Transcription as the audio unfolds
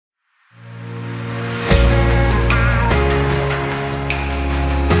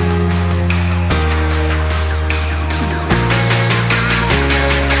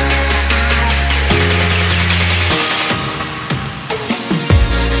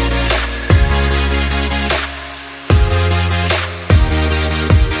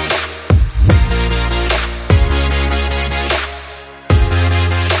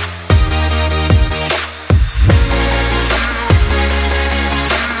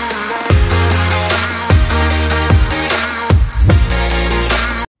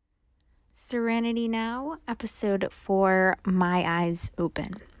Serenity Now, episode 4, My Eyes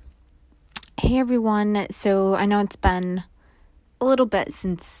Open. Hey everyone, so I know it's been a little bit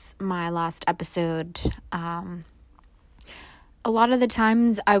since my last episode. A lot of the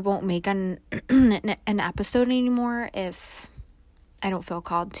times I won't make an episode anymore if I don't feel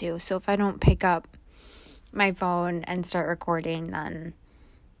called to. So if I don't pick up my phone and start recording, then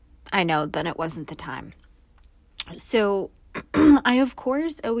I know then it wasn't the time. So I, of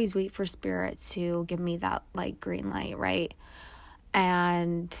course, always wait for Spirit to give me that, green light, right?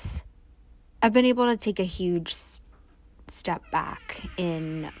 And I've been able to take a huge step back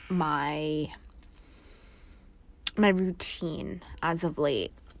in my routine as of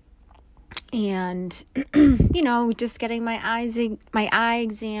late. And, just getting my eye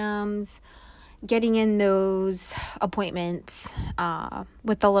exams, getting in those appointments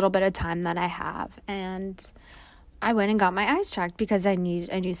with the little bit of time that I have. And I went and got my eyes checked because I need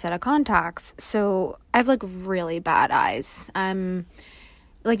a new set of contacts. So I have really bad eyes. I'm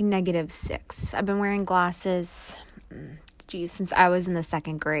 -6. I've been wearing glasses, since I was in the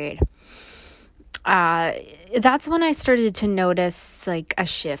second grade. That's when I started to notice a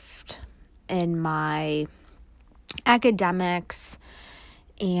shift in my academics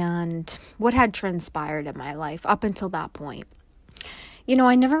and what had transpired in my life up until that point.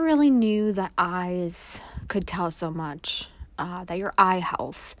 I never really knew that eyes could tell so much, that your eye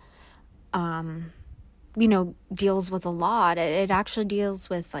health, deals with a lot. It actually deals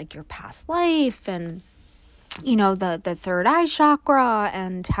with your past life and, the third eye chakra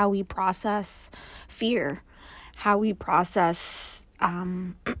and how we process fear, how we process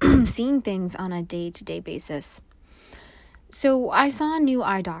seeing things on a day-to-day basis. So I saw a new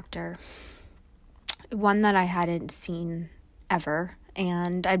eye doctor, one that I hadn't seen ever.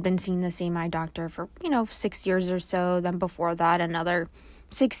 And I'd been seeing the same eye doctor for, 6 years or so. Then before that, another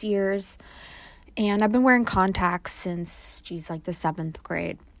 6 years. And I've been wearing contacts since, the 7th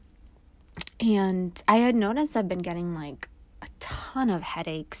grade. And I had noticed I've been getting, a ton of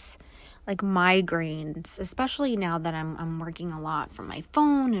headaches, migraines, especially now that I'm working a lot from my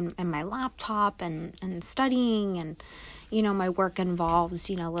phone and my laptop and studying and, my work involves,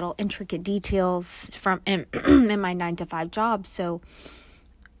 little intricate details from in my 9-to-5 job. So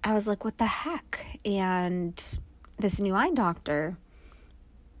I was like, what the heck? And this new eye doctor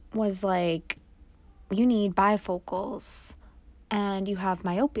was like, you need bifocals and you have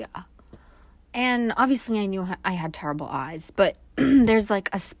myopia. And obviously I knew I had terrible eyes, but there's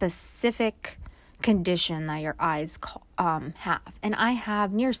a specific condition that your eyes have. And I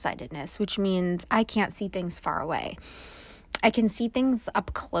have nearsightedness, which means I can't see things far away. I can see things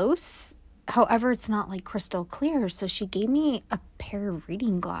up close. However, it's not crystal clear. So she gave me a pair of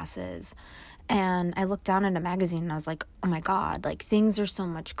reading glasses and I looked down at a magazine and I was like, oh my God, things are so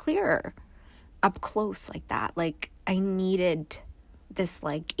much clearer up close like that. I needed this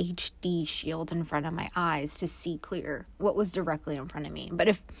HD shield in front of my eyes to see clear what was directly in front of me. But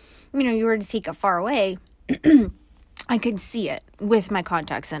if, you were to take it far away, I could see it with my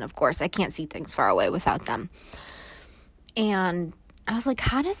contacts in, of course. I can't see things far away without them. And I was like,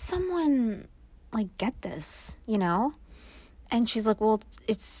 how does someone get this, And she's like, well,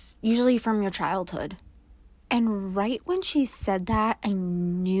 it's usually from your childhood. And right when she said that, I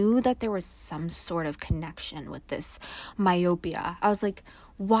knew that there was some sort of connection with this myopia. I was like,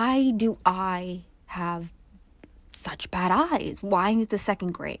 why do I have such bad eyes? Why the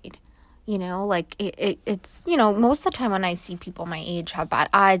second grade? It's, most of the time when I see people my age have bad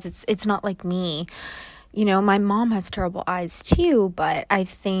eyes, it's not like me. My mom has terrible eyes too, but I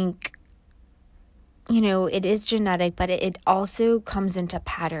think, it is genetic, but it also comes into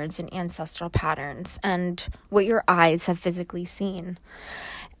patterns and ancestral patterns and what your eyes have physically seen.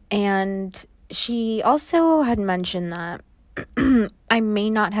 And she also had mentioned that I may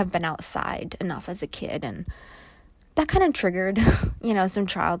not have been outside enough as a kid, and that kind of triggered, some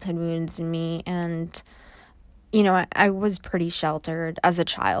childhood wounds in me. And I was pretty sheltered as a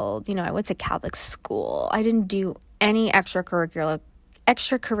child. I went to Catholic school. I didn't do any extracurricular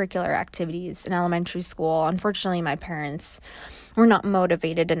activities in elementary school. Unfortunately, my parents were not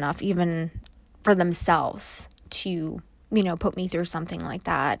motivated enough even for themselves to, put me through something like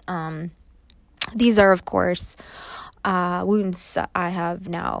that. These are, of course, wounds that I have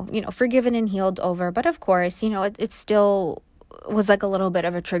now, forgiven and healed over. But of course, it still was a little bit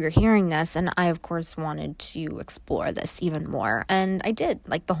of a trigger hearing this, and I of course wanted to explore this even more, and I did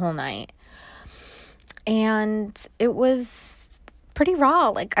the whole night, and it was pretty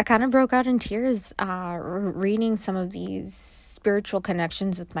raw. I kind of broke out in tears reading some of these spiritual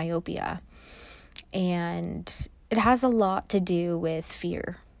connections with myopia, and it has a lot to do with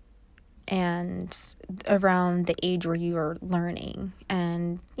fear. and around the age where you are learning.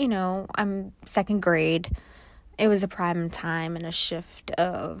 And, I'm second grade. It was a prime time and a shift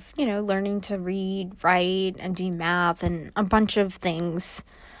of, learning to read, write, and do math and a bunch of things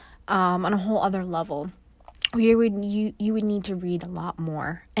on a whole other level. You would need to read a lot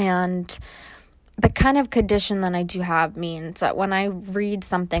more. And the kind of condition that I do have means that when I read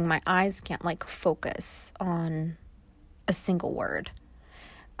something, my eyes can't focus on a single word.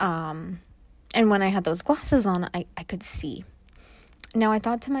 And when I had those glasses on, I could see. Now I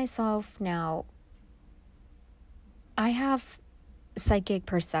thought to myself, I have psychic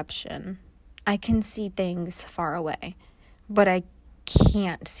perception. I can see things far away, but I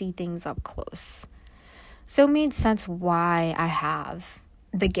can't see things up close. So it made sense why I have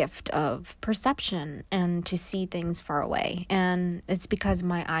the gift of perception and to see things far away. And it's because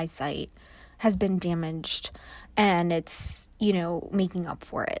my eyesight has been damaged and it's, making up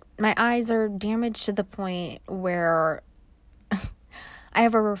for it. My eyes are damaged to the point where I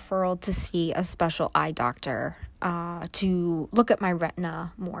have a referral to see a special eye doctor to look at my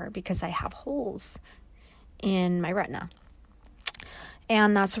retina more because I have holes in my retina.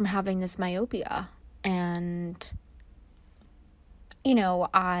 And that's from having this myopia. And,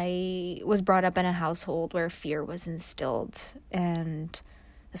 I was brought up in a household where fear was instilled and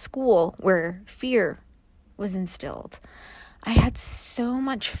a school where fear was instilled. I had so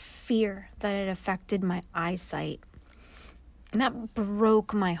much fear that it affected my eyesight. And that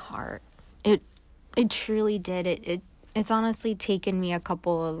broke my heart. It truly did. It's honestly taken me a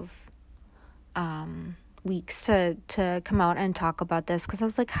couple of weeks to come out and talk about this, because I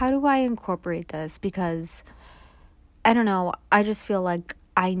was like, how do I incorporate this? Because I don't know, I just feel like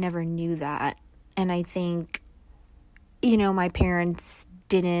I never knew that. And I think, my parents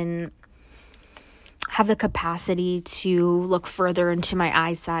didn't have the capacity to look further into my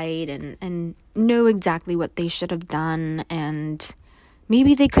eyesight and know exactly what they should have done. And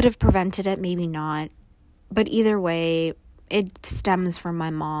maybe they could have prevented it, maybe not. But either way, it stems from my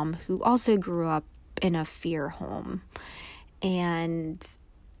mom, who also grew up in a fear home. And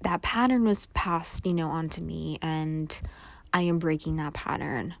that pattern was passed, on to me. And I am breaking that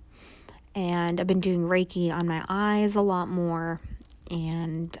pattern. And I've been doing Reiki on my eyes a lot more.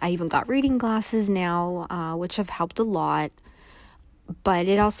 And I even got reading glasses now, which have helped a lot. But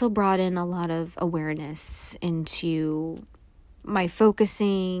it also brought in a lot of awareness into my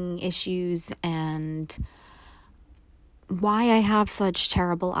focusing issues and why I have such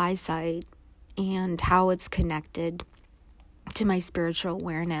terrible eyesight and how it's connected to my spiritual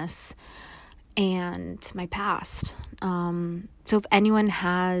awareness and my past. So if anyone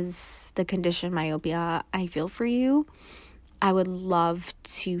has the condition myopia, I feel for you. I would love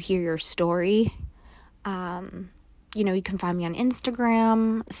to hear your story. You can find me on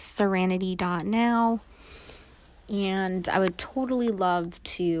Instagram, serenity.now. And I would totally love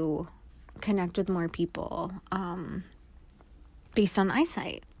to connect with more people based on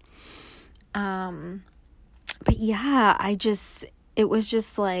eyesight. But yeah, it was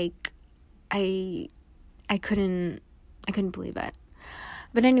just like, I couldn't believe it.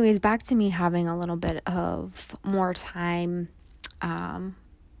 But anyways, back to me having a little bit of more time. I'm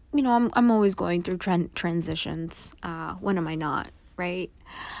always going through transitions. When am I not, right?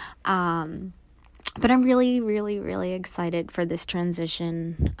 But I'm really, really, really excited for this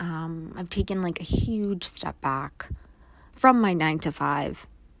transition. I've taken a huge step back from my 9 to 5,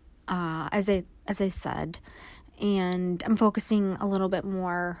 as I said, and I'm focusing a little bit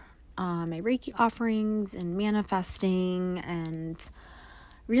more on my Reiki offerings and manifesting and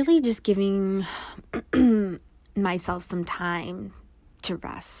really just giving myself some time to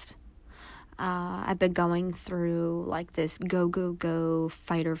rest. I've been going through this go, go, go,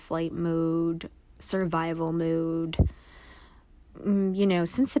 fight or flight mode, survival mode,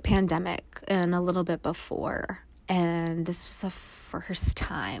 since the pandemic and a little bit before. And this was the first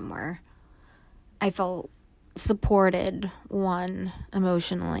time where I felt supported, 1,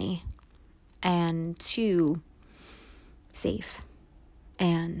 emotionally, and 2, safe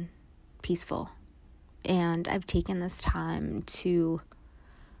and peaceful. And I've taken this time to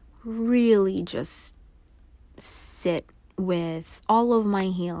really just sit with all of my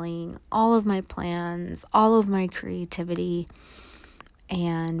healing, all of my plans, all of my creativity,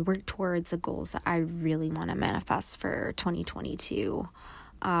 and work towards the goals that I really want to manifest for 2022.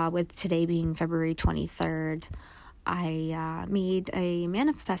 With today being February 23rd, I made a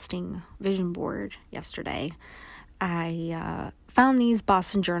manifesting vision board yesterday. I found these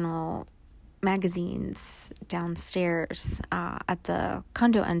Boston Journal magazines downstairs at the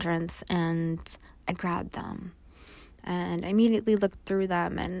condo entrance, and I grabbed them. And I immediately looked through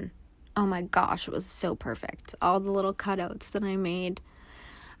them, and Oh my gosh, it was so perfect. All the little cutouts that I made.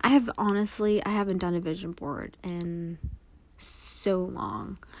 I haven't done a vision board in so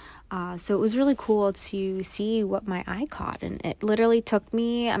long. So it was really cool to see what my eye caught. And it literally took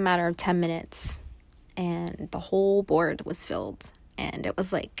me a matter of 10 minutes. And the whole board was filled. And it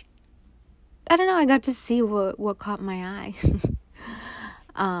was like, I don't know, I got to see what caught my eye.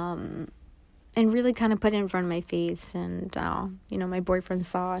 And really kind of put it in front of my face. And, my boyfriend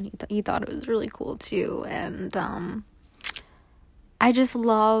saw and he thought it was really cool too. And I just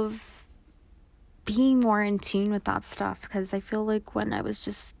love being more in tune with that stuff, because I feel like when I was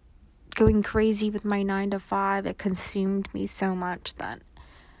just going crazy with my 9 to 5, it consumed me so much that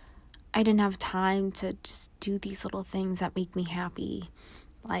I didn't have time to just do these little things that make me happy.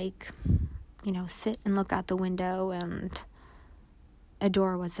 Like, sit and look out the window and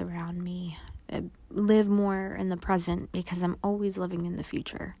adore what's around me. Live more in the present, because I'm always living in the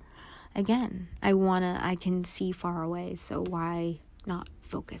future. Again, I can see far away, so why not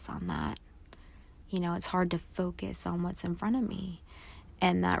focus on that? It's hard to focus on what's in front of me.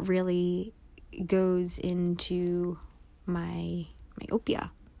 And that really goes into my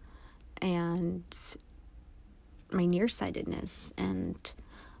myopia and my nearsightedness. And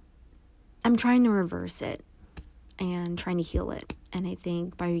I'm trying to reverse it and trying to heal it. And I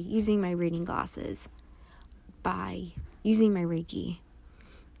think by using my reading glasses, by using my Reiki,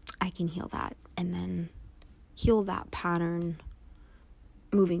 I can heal that, and then heal that pattern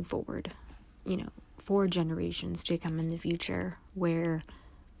moving forward, 4 generations to come in the future, where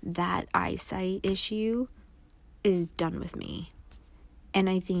that eyesight issue is done with me. And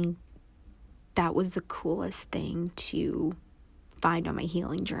I think that was the coolest thing to find on my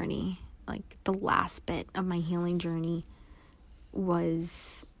healing journey. Like, the last bit of my healing journey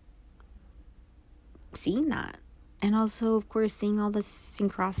was seeing that. And also, of course, seeing all the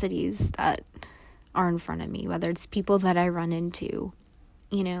synchronicities that are in front of me, whether it's people that I run into,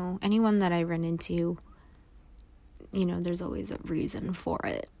 anyone that I run into, there's always a reason for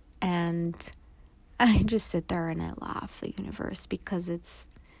it. And I just sit there and I laugh at the universe, because it's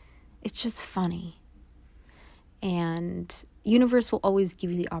just funny. And universe will always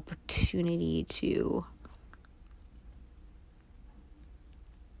give you the opportunity to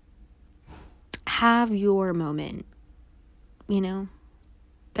have your moment.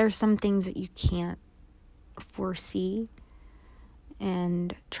 There's some things that you can't foresee,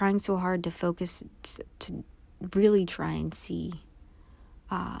 and trying so hard to focus to really try and see,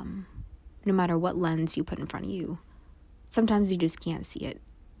 no matter what lens you put in front of you, sometimes you just can't see it,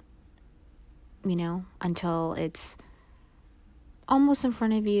 until it's almost in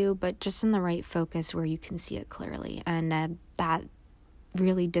front of you, but just in the right focus where you can see it clearly. And that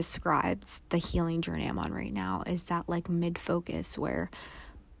really describes the healing journey I'm on right now, is that like mid-focus where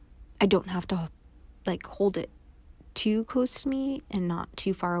I don't have to hold it too close to me and not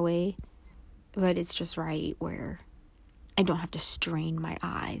too far away, but it's just right where I don't have to strain my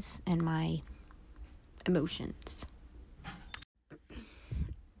eyes and my emotions.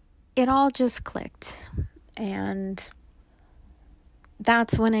 It all just clicked, and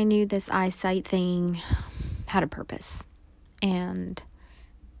that's when I knew this eyesight thing had a purpose, and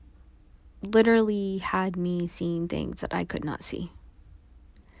literally had me seeing things that I could not see.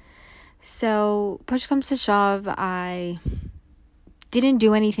 So push comes to shove, I didn't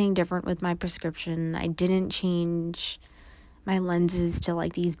do anything different with my prescription. I didn't change my lenses to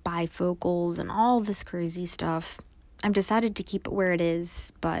these bifocals and all this crazy stuff. I've decided to keep it where it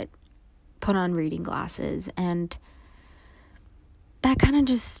is, but put on reading glasses. And that kind of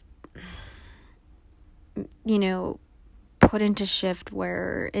just, put into shift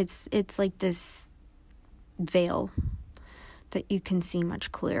where it's like this veil that you can see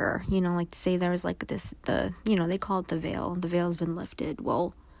much clearer. Say there's they call it the veil. The veil's been lifted.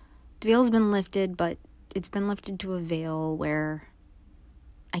 Well, the veil's been lifted, but it's been lifted to a veil where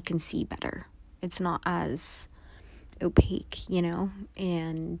I can see better. It's not as opaque,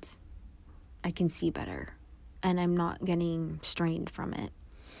 and I can see better. And I'm not getting strained from it.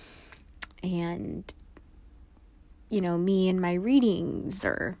 And, me and my readings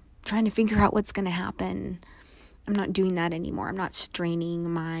or trying to figure out what's going to happen, I'm not doing that anymore. I'm not straining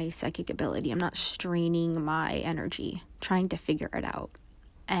my psychic ability. I'm not straining my energy, trying to figure it out.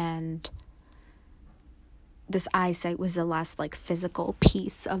 And this eyesight was the last physical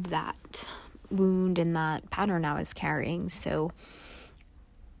piece of that wound and that pattern I was carrying. So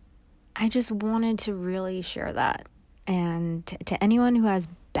I just wanted to really share that. And to anyone who has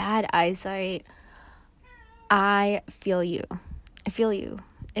bad eyesight, I feel you.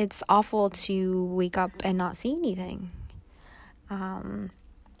 It's awful to wake up and not see anything.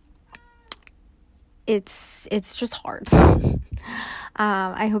 it's just hard.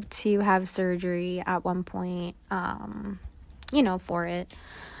 I hope to have surgery at one point, for it.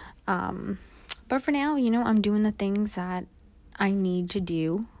 But for now, I'm doing the things that I need to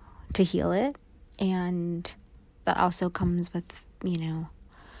do to heal it. And that also comes with,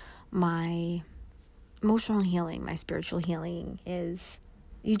 my emotional healing, my spiritual healing is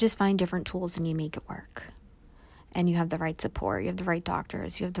you just find different tools and you make it work. And you have the right support, you have the right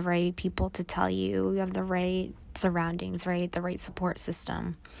doctors, you have the right people to tell you, you have the right surroundings, right? The right support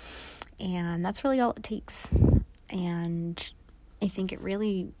system. And that's really all it takes. And I think it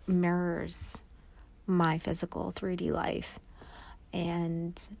really mirrors my physical 3D life.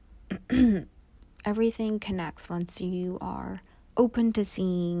 And everything connects once you are open to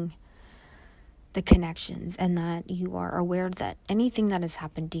seeing the connections, and that you are aware that anything that is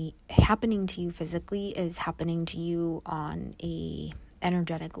happening to you physically is happening to you on a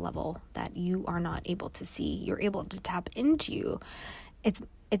energetic level that you are not able to see. You're able to tap into. It's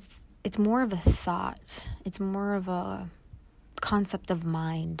more of a thought. It's more of a concept of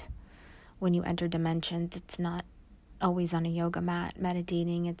mind when you enter dimensions. It's not always on a yoga mat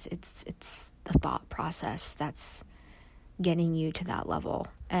meditating. It's the thought process that's getting you to that level.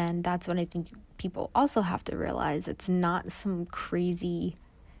 And that's what I think people also have to realize. It's not some crazy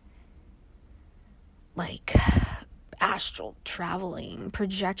astral traveling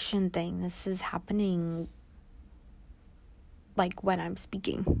projection thing. This is happening when I'm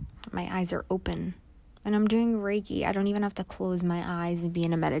speaking. My eyes are open and I'm doing Reiki. I don't even have to close my eyes and be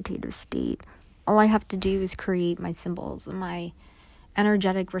in a meditative state. All I have to do is create my symbols and my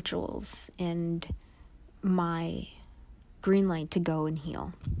energetic rituals and my green light to go and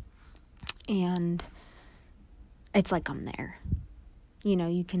heal. And it's like I'm there.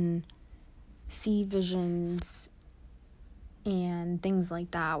 You can see visions and things like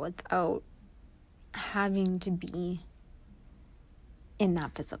that without having to be in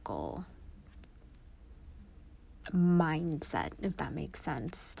that physical mindset, if that makes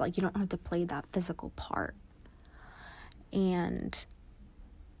sense. You don't have to play that physical part. And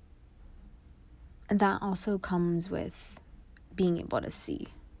that also comes with being able to see.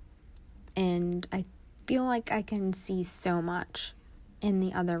 And I feel like I can see so much in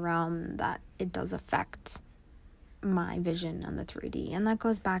the other realm that it does affect my vision on the 3D. And that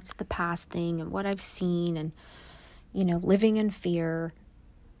goes back to the past thing and what I've seen and, living in fear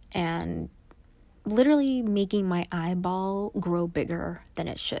and literally making my eyeball grow bigger than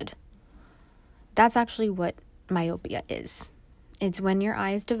it should. That's actually what myopia is. It's when your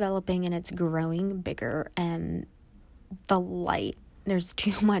eye is developing and it's growing bigger and there's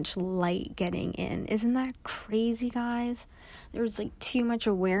too much light getting in. Isn't that crazy, guys? There's too much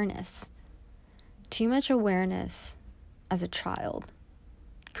awareness. Too much awareness as a child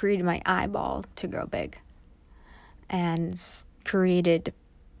created my eyeball to grow big and created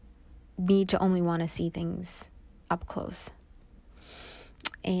me to only want to see things up close.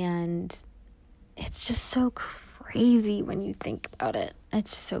 And it's just so crazy when you think about it.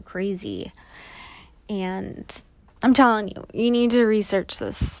 It's just so crazy. And I'm telling you, you need to research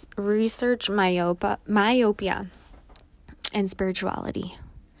this. Research myopia and spirituality.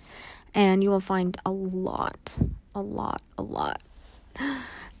 And you will find a lot.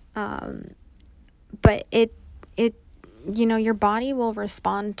 But it your body will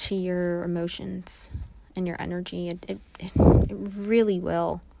respond to your emotions and your energy. It really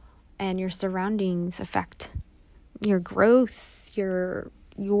will. And your surroundings affect your growth, your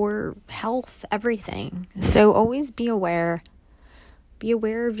health, everything. So always be aware. Be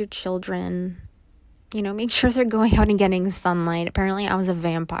aware of your children. Make sure they're going out and getting sunlight. Apparently I was a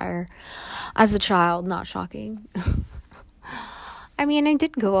vampire as a child. Not shocking. I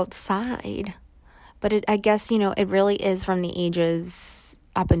did go outside, but I guess, it really is from the ages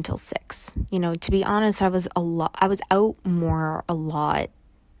up until 6. To be honest, I was out more a lot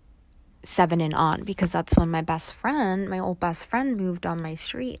 7 and on, because that's when my old best friend moved on my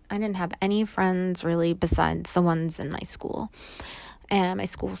street. I didn't have any friends really besides the ones in my school. And my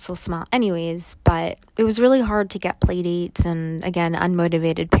school was so small anyways, but it was really hard to get play dates and, again,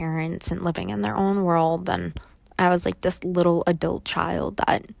 unmotivated parents and living in their own world. And I was this little adult child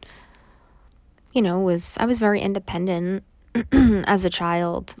that, I was very independent as a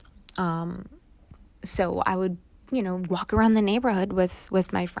child. So I would, walk around the neighborhood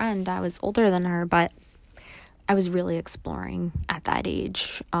with my friend. I was older than her, but I was really exploring at that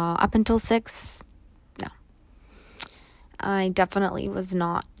age. Up until 6, no. I definitely was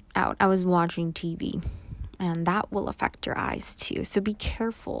not out. I was watching TV, and that will affect your eyes too. So be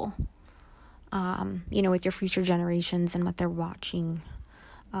careful, with your future generations and what they're watching.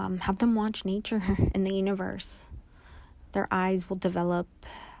 Have them watch nature in the universe. Their eyes will develop,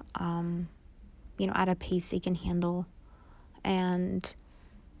 at a pace they can handle, and,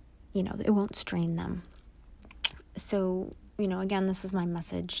 it won't strain them. So, again, this is my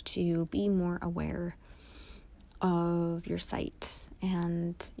message to be more aware of your sight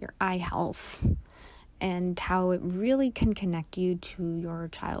and your eye health and how it really can connect you to your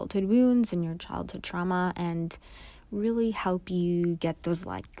childhood wounds and your childhood trauma and really help you get those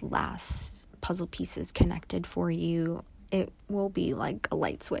last puzzle pieces connected for you. It will be like a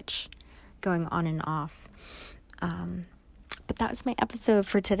light switch going on and off. But that's my episode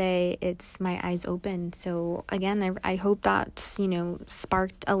for today. It's my eyes open. So again, I hope that,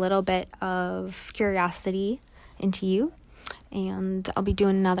 sparked a little bit of curiosity into you. And I'll be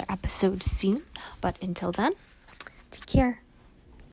doing another episode soon. But until then, take care.